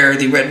area where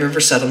the Red River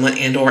Settlement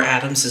and or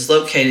Adams is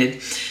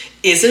located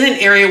is in an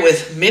area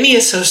with many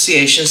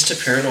associations to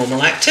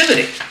paranormal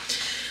activity.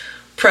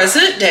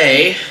 Present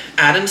day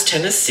Adams,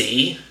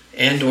 Tennessee,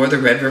 and or the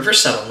Red River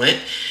Settlement,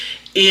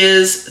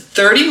 is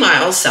 30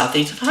 miles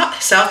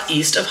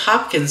southeast of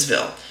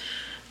Hopkinsville.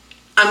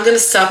 I'm going to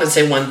stop and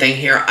say one thing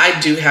here. I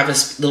do have a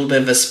little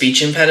bit of a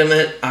speech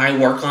impediment. I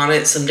work on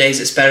it. Some days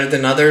it's better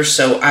than others,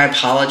 so I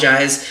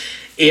apologize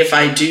if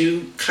I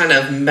do kind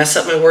of mess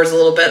up my words a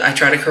little bit. I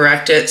try to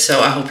correct it,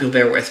 so I hope you'll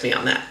bear with me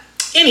on that.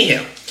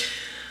 Anywho,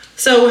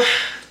 so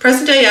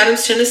present-day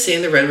Adams, Tennessee,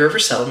 and the Red River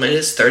Settlement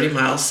is 30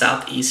 miles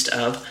southeast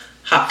of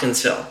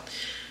Hopkinsville.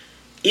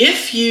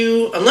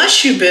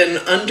 Unless you've been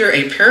under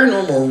a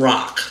paranormal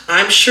rock,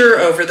 I'm sure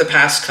over the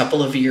past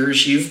couple of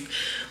years you've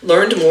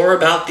learned more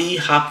about the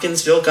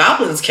Hopkinsville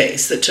Goblins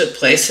case that took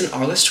place in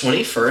August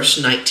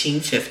 21st,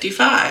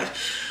 1955.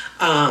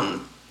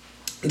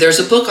 There's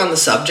a book on the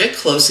subject,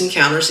 Close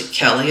Encounters at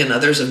Kelly and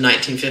Others of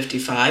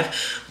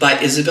 1955, by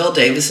Isabel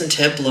Davis and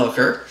Ted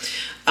Blocher.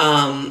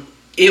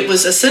 It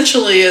was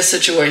essentially a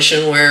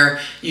situation where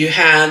you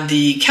had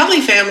the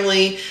Kelly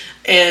family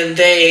and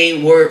they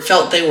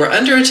felt they were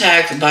under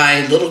attack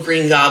by little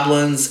green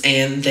goblins,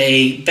 and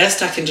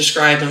best I can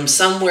describe them,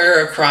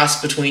 somewhere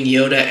across between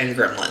Yoda and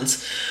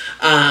Gremlins.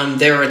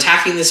 They were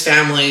attacking this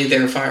family, they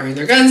were firing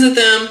their guns at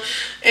them,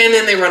 and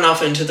then they run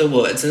off into the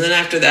woods. And then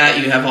after that,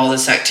 you have all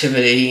this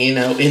activity, in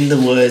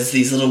the woods,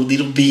 these little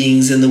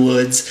beings in the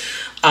woods.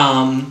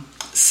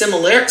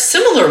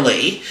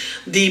 Similarly,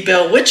 the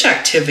Bell Witch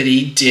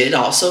activity did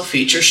also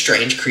feature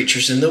strange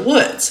creatures in the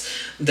woods.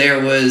 There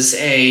was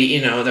a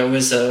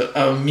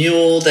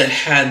mule that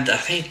had,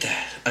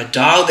 a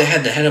dog that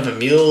had the head of a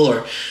mule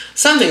or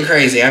something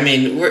crazy. I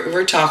mean,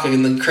 we're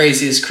talking the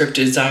craziest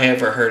cryptids I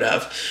ever heard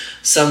of.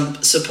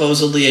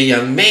 Supposedly a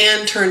young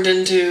man turned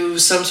into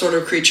some sort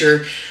of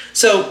creature.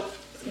 So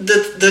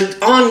the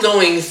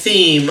ongoing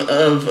theme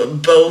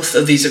of both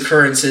of these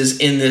occurrences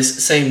in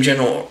this same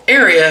general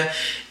area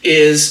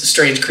is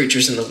strange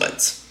creatures in the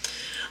woods.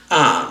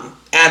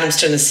 Adams,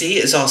 Tennessee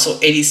is also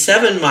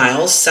 87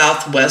 miles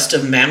southwest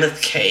of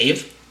Mammoth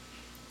Cave.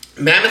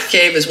 Mammoth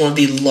Cave is one of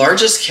the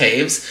largest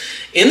caves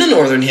in the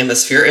Northern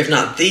Hemisphere, if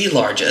not the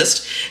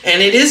largest,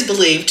 and it is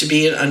believed to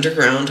be an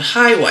underground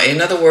highway.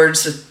 In other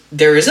words,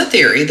 there is a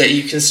theory that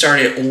you can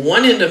start at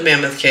one end of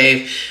Mammoth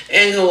Cave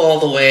and go all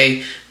the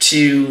way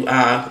to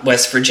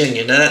West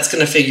Virginia. Now that's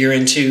going to figure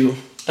into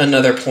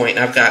another point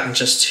I've gotten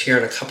just here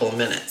in a couple of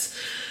minutes.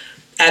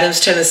 Adams,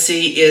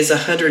 Tennessee is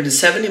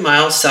 170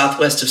 miles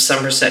southwest of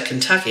Somerset,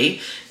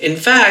 Kentucky. In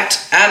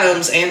fact,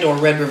 Adams and or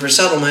Red River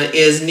Settlement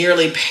is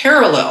nearly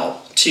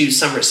parallel to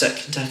Somerset,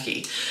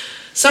 Kentucky.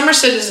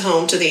 Somerset is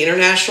home to the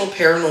International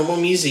Paranormal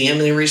Museum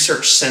and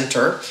Research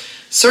Center.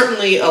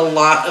 Certainly a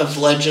lot of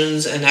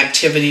legends and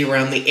activity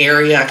around the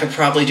area. I could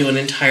probably do an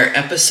entire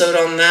episode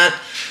on that.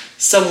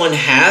 Someone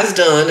has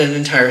done an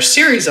entire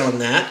series on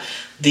that.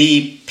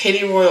 The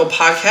Pennyroyal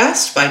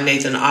podcast by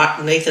Nathan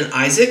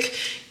Isaac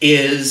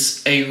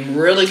is a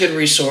really good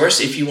resource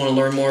if you want to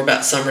learn more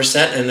about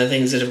Somerset and the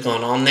things that have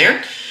gone on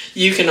there.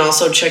 You can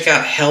also check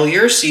out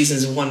Hellier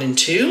Seasons 1 and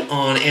 2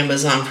 on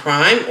Amazon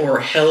Prime or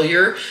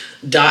Hellier.tv,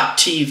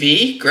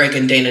 Greg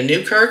and Dana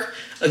Newkirk.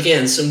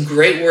 Again, some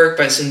great work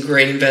by some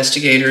great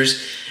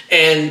investigators.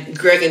 And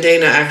Greg and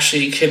Dana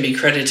actually can be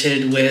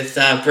credited with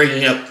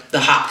bringing up the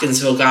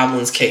Hopkinsville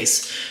Goblins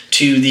case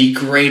to the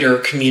greater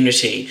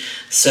community.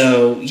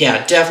 So,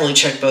 yeah, definitely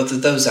check both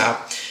of those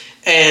out.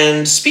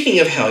 And speaking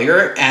of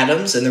Hellier,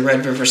 Adams and the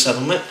Red River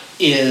Settlement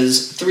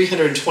is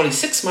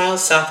 326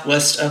 miles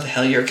southwest of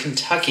Hellier,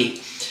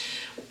 Kentucky.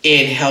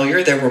 In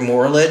Hellier, there were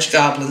more alleged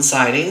goblin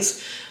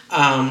sightings.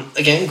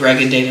 Again,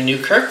 Greg and Dana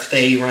Newkirk,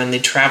 they run the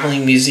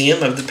Traveling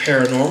Museum of the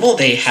Paranormal.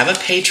 They have a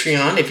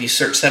Patreon. If you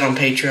search that on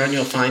Patreon,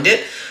 you'll find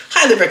it.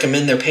 Highly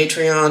recommend their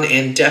Patreon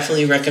and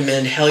definitely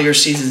recommend Hellier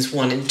Seasons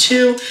 1 and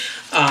 2.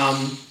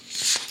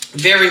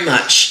 Very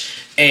much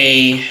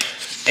a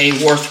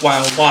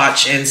worthwhile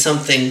watch and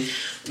something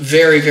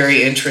very,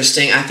 very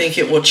interesting. I think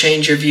it will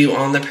change your view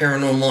on the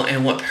paranormal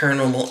and what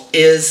paranormal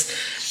is.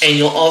 And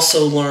you'll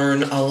also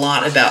learn a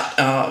lot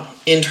about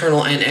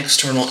internal and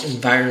external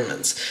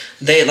environments.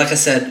 They, like I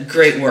said,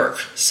 great work.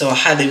 So I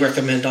highly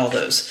recommend all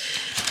those.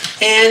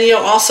 And,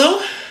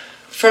 also,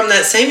 from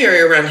that same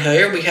area around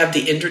Hellier, we have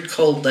the Indrid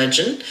Cold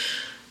legend.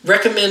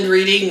 Recommend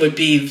reading would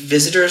be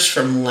Visitors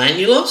from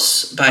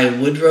Lanulos by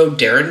Woodrow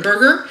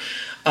Derenberger.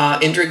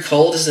 Indrid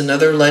Cold is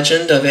another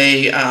legend of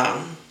a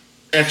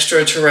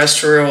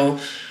extraterrestrial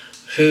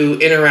who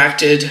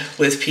interacted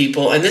with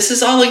people. And this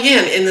is all,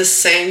 again, in the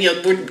same,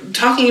 we're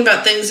talking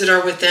about things that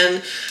are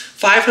within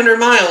 500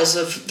 miles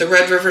of the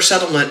Red River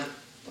Settlement,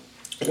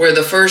 where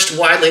the first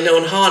widely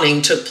known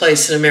haunting took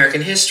place in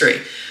American history.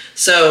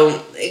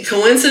 So,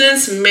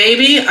 coincidence?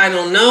 Maybe, I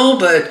don't know,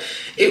 but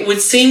it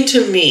would seem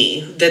to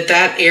me that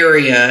that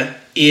area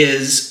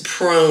is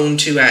prone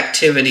to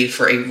activity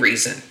for a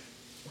reason.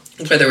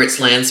 Whether it's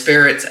land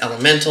spirits,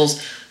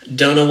 elementals,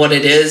 don't know what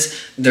it is.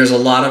 There's a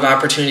lot of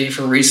opportunity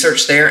for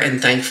research there,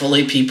 and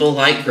thankfully people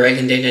like Greg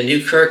and Dana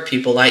Newkirk,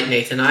 people like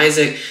Nathan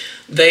Isaac,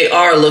 they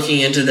are looking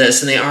into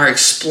this and they are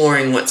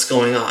exploring what's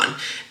going on.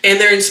 And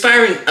they're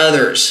inspiring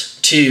others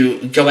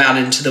to go out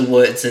into the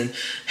woods and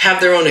have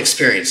their own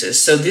experiences.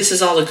 So this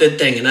is all a good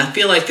thing. And I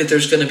feel like that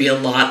there's going to be a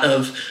lot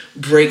of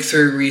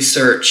breakthrough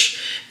research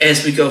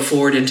as we go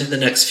forward into the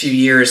next few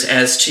years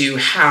as to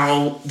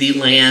how the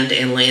land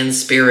and land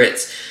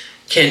spirits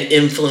can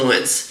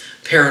influence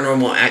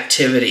paranormal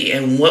activity.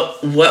 And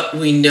what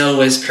we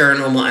know as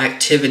paranormal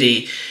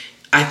activity,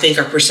 I think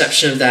our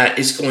perception of that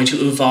is going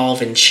to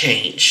evolve and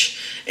change.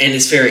 And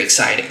it's very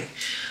exciting.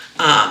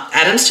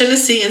 Adams,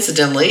 Tennessee,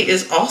 incidentally,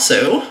 is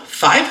also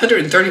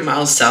 530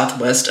 miles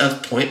southwest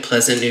of Point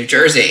Pleasant, New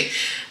Jersey.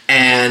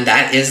 And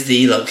that is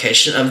the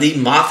location of the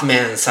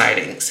Mothman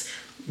sightings.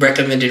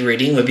 Recommended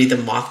reading would be The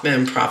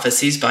Mothman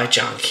Prophecies by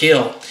John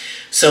Keel.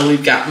 So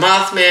we've got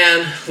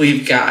Mothman,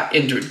 we've got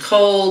Indrid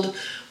Cold,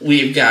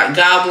 we've got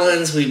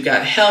Goblins, we've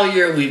got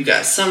Hellier, we've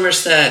got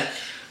Somerset,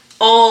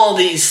 all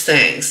these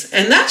things.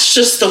 And that's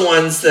just the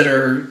ones that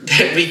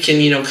we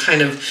can,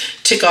 kind of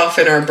tick off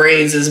in our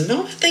brains as,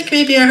 no, I think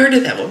maybe I heard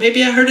of that. Well,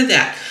 maybe I heard of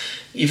that.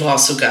 You've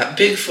also got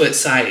Bigfoot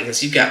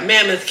sightings. You've got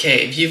Mammoth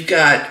Cave. You've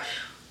got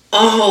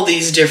all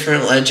these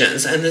different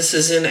legends. And this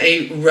is in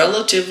a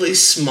relatively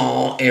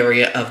small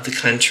area of the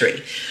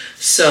country.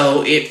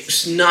 So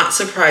it's not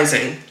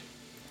surprising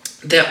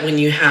that when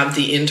you have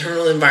the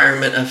internal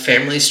environment of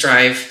family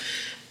strife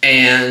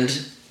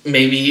and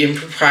maybe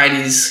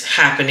improprieties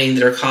happening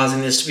that are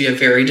causing this to be a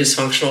very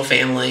dysfunctional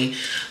family,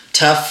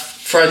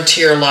 tough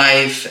frontier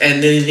life,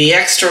 and then the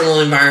external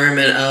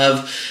environment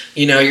of,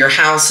 your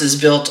house is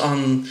built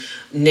on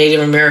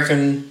Native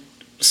American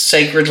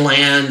sacred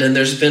land, and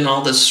there's been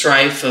all this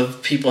strife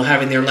of people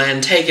having their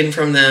land taken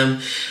from them.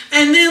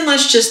 And then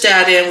let's just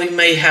add in, we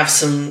may have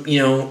some,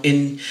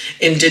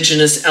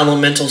 indigenous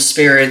elemental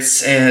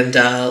spirits and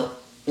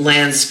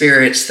land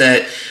spirits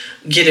that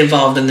get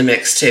involved in the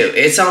mix too.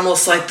 It's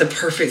almost like the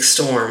perfect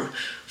storm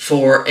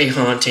for a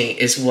haunting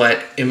is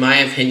what, in my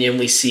opinion,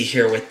 we see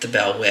here with the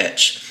Bell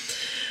Witch.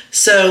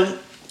 So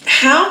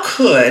how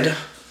could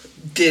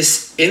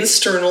this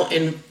internal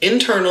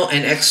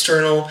and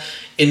external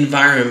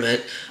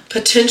environment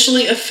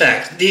potentially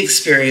affect the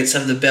experience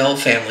of the Bell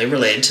family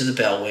related to the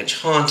Bell Witch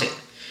haunting?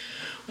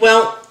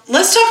 Well,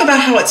 let's talk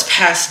about how it's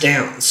passed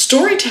down.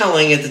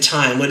 Storytelling at the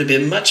time would have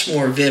been much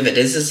more vivid,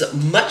 as is a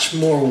much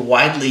more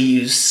widely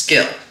used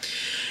skill.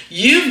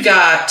 You've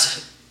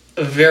got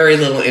very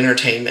little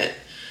entertainment,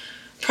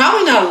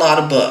 probably not a lot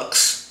of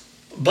books,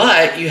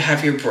 but you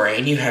have your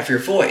brain, you have your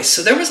voice.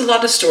 So there was a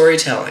lot of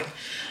storytelling.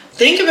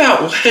 Think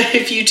about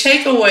if you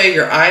take away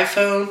your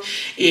iPhone,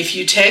 if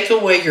you take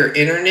away your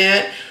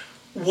internet,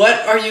 what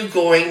are you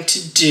going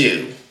to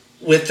do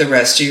with the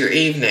rest of your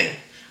evening?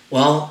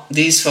 Well,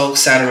 these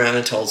folks sat around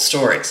and told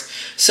stories.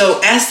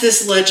 So as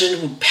this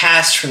legend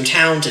passed from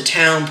town to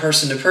town,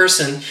 person to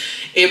person,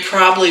 it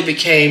probably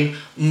became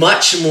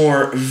much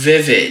more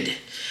vivid.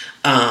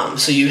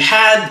 So you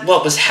had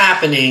what was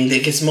happening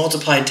that gets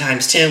multiplied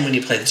times 10 when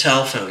you play the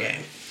telephone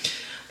game.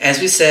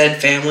 As we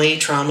said, family,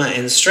 trauma,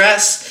 and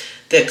stress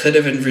that could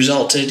have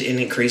resulted in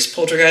increased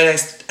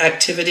poltergeist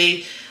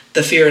activity,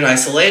 the fear and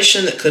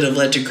isolation that could have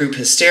led to group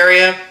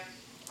hysteria.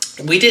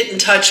 We didn't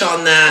touch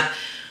on that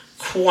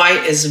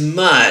quite as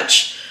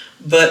much,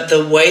 but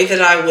the way that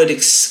I would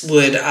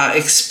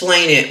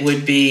explain it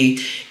would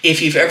be,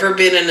 if you've ever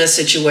been in a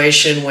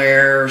situation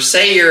where,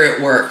 say you're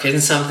at work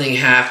and something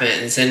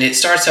happens and it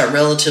starts out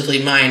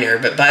relatively minor,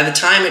 but by the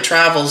time it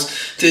travels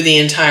through the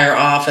entire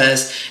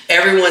office,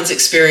 everyone's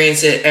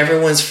experienced it,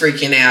 everyone's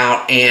freaking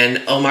out,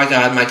 and oh my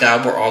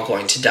God, we're all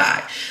going to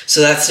die.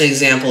 So that's an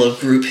example of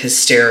group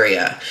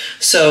hysteria.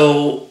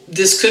 So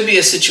this could be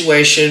a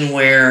situation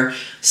where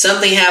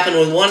something happened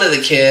with one of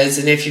the kids,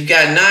 and if you've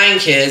got 9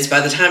 kids, by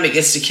the time it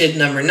gets to kid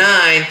number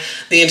 9,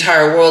 the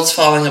entire world's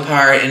falling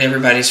apart and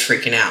everybody's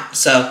freaking out.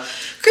 So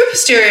group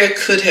hysteria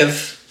could have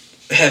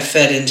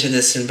fed into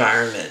this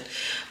environment.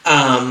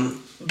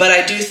 But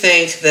I do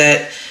think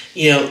that,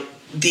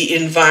 the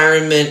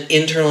environment,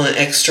 internal and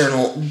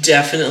external,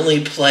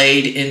 definitely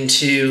played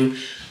into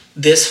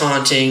this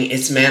haunting,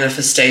 its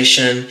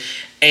manifestation,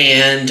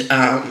 and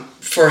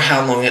for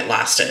how long it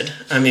lasted.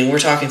 I mean, we're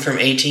talking from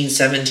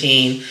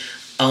 1817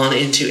 on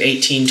into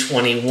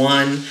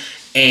 1821,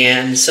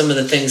 and some of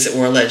the things that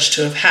were alleged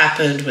to have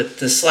happened with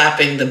the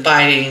slapping, the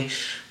biting,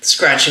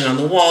 scratching on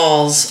the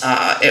walls.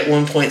 At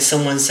one point,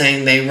 someone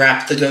saying they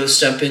wrapped the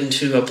ghost up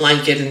into a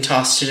blanket and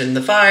tossed it in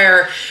the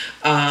fire.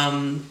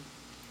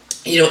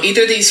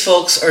 Either these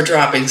folks are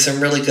dropping some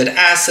really good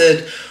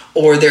acid,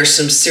 or there's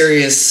some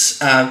serious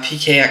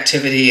PK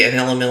activity and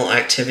elemental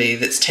activity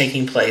that's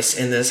taking place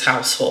in this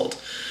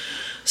household.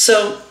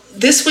 So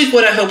this week,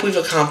 what I hope we've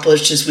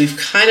accomplished is we've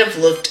kind of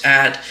looked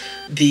at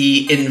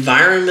the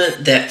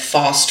environment that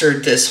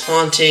fostered this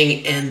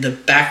haunting and the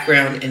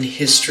background and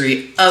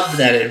history of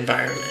that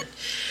environment.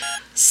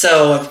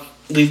 So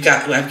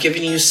I've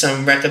given you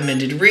some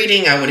recommended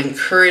reading. I would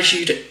encourage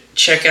you to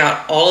check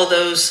out all of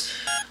those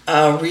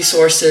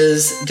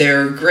resources.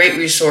 They're great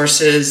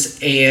resources.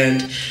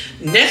 And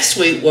next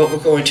week, what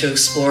we're going to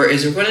explore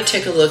is we're going to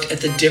take a look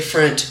at the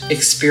different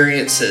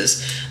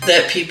experiences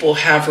that people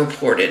have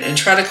reported and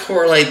try to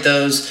correlate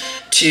those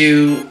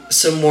to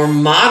some more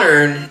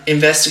modern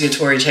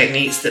investigatory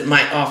techniques that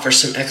might offer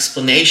some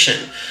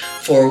explanation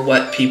for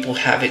what people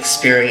have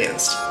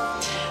experienced.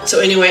 So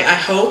anyway, I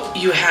hope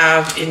you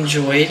have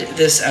enjoyed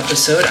this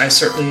episode. I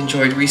certainly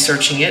enjoyed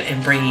researching it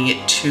and bringing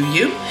it to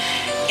you.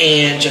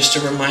 And just a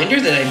reminder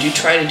that I do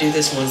try to do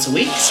this once a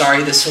week.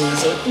 Sorry, this one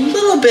was a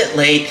little bit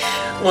late.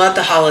 Well, at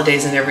the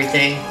holidays and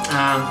everything,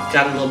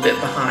 got a little bit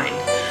behind.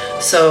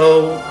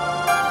 So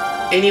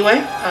anyway,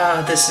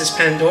 this is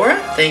Pandora.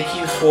 Thank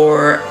you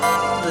for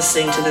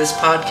listening to this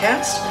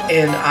podcast,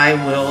 and I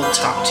will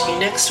talk to you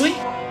next week.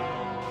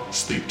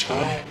 Sleep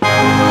tight.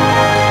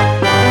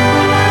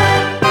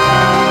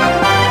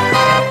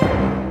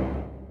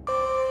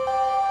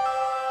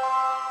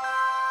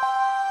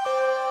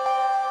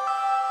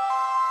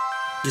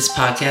 This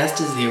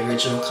podcast is the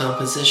original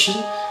composition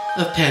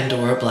of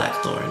Pandora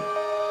Blackthorn.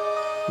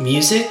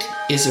 Music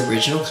is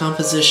original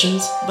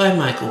compositions by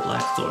Michael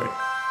Blackthorn.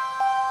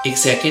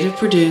 Executive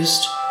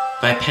produced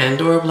by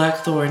Pandora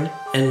Blackthorn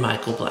and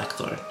Michael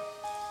Blackthorn.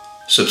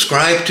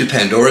 Subscribe to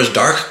Pandora's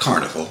Dark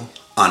Carnival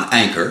on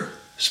Anchor,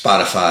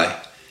 Spotify,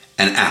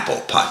 and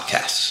Apple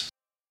Podcasts.